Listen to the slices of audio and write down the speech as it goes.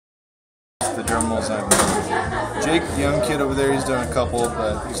the dermals I've done. Jake, the young kid over there, he's done a couple,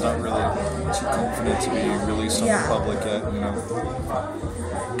 but he's not really too confident to be released on the public yet, you know.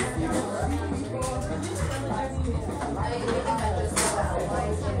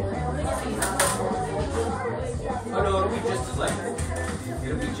 Oh no, it'll be just as like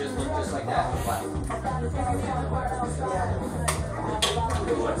it'll be just look just like that.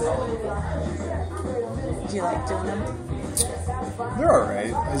 Do you like doing them? They're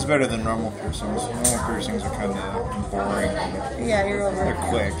alright. It's better than normal piercings. Normal piercings are kind of boring. Yeah, you're over. They're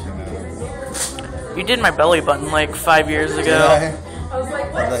quick, you know. You did my belly button like 5 years ago. Yeah.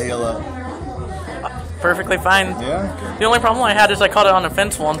 How'd that heal up? Perfectly fine. Yeah? Okay. The only problem I had is I caught it on a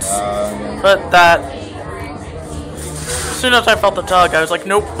fence once. Yeah. But that... As soon as I felt the tug, I was like,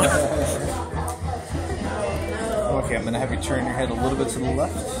 nope. Okay, I'm going to have you turn your head a little bit to the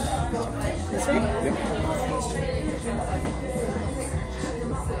left. This way? Yep.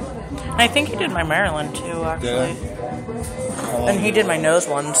 I think he did my Maryland too, actually. Yeah. And he did my nose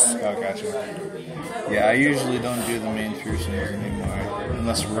ones. Oh, gotcha. Yeah, I usually don't do the main piercings anymore.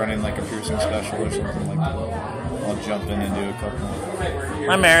 Unless we're running like a piercing special or something like that. I'll jump in and do a couple.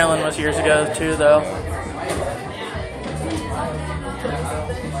 My Maryland was years ago too, though.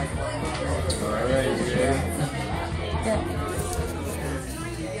 Alright, you ready? Yeah.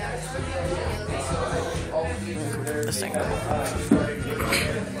 This thing.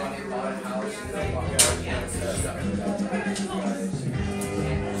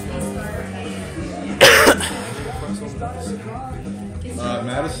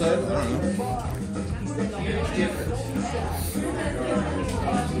 Madison? I don't know.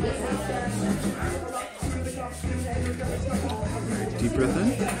 Deep breath in.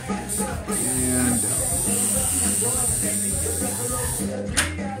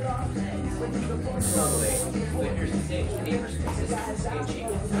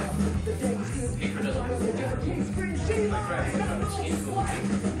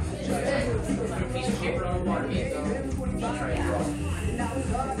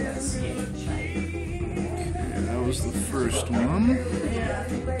 And that was the first one.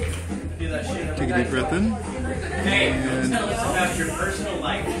 Take a deep breath in. And Tell us about your personal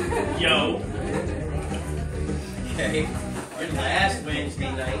life, yo. Okay, your last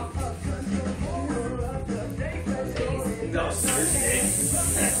Wednesday night. No, Thursday.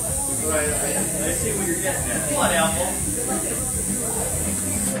 Right, I see what you're getting at. Come on, Apple.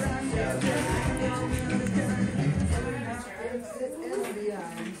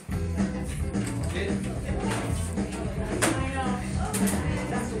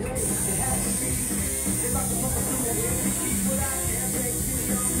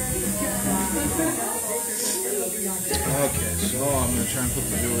 okay, so I'm going to try and put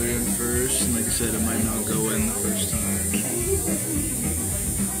the jewelry in first. And like I said, it might not go in the first time.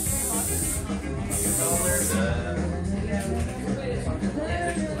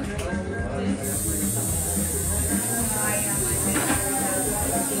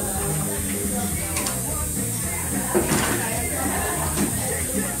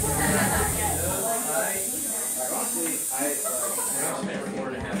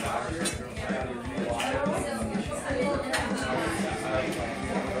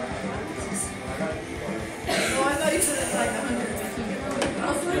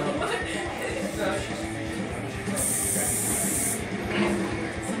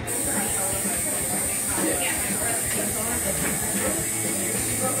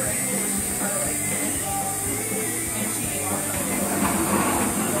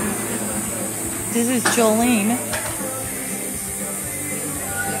 This is Jolene.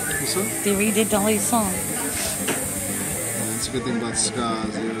 What's up? They redid Dolly's song. That's a good thing about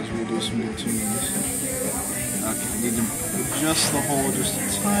skas. They always redo some new tunes. Okay, I need to adjust the hole just a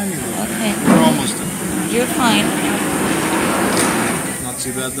tiny little bit. Okay. We're almost done. You're fine. Not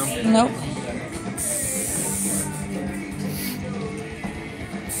too bad though? Nope.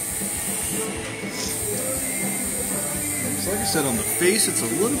 So like I said, on the face it's a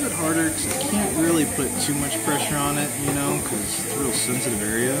little bit harder because I can't really put too much pressure on it, you know, because it's a real sensitive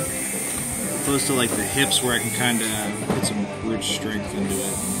area. Opposed to like the hips where I can kind of put some bridge strength into it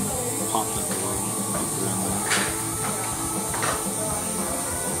and pop that around there.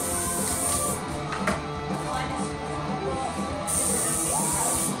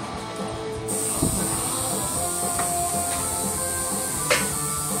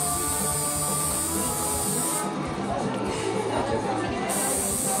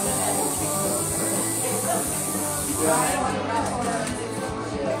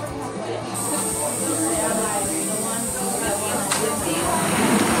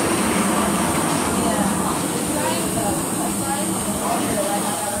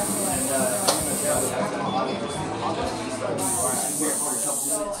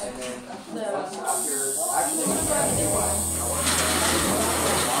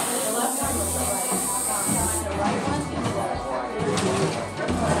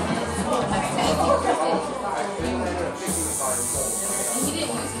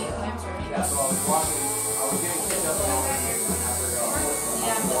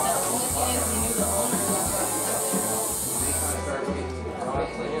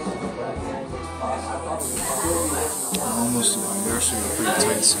 Most of them. You actually got pretty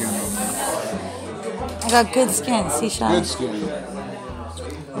tight skin on there. I got good skin. See, Sean? Good skin.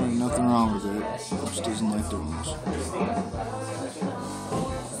 Ain't nothing wrong with it. Just doesn't like the ones.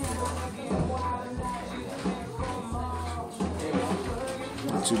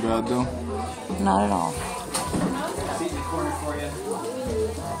 Not too bad though. Not at all. Seat in the corner for you.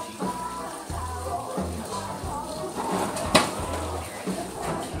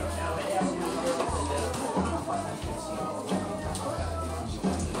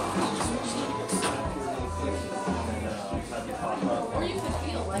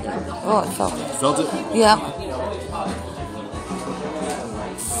 Oh, I felt it. Felt it? Yeah.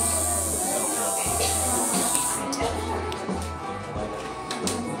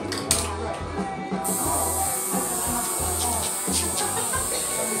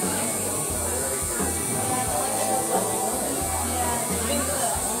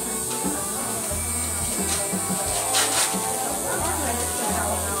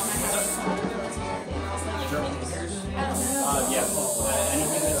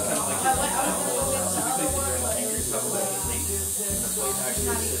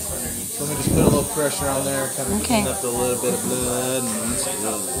 So let me just put a little pressure on there, kind of Okay. clean up a little bit of blood, and that's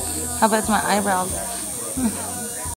good. How about my eyebrows?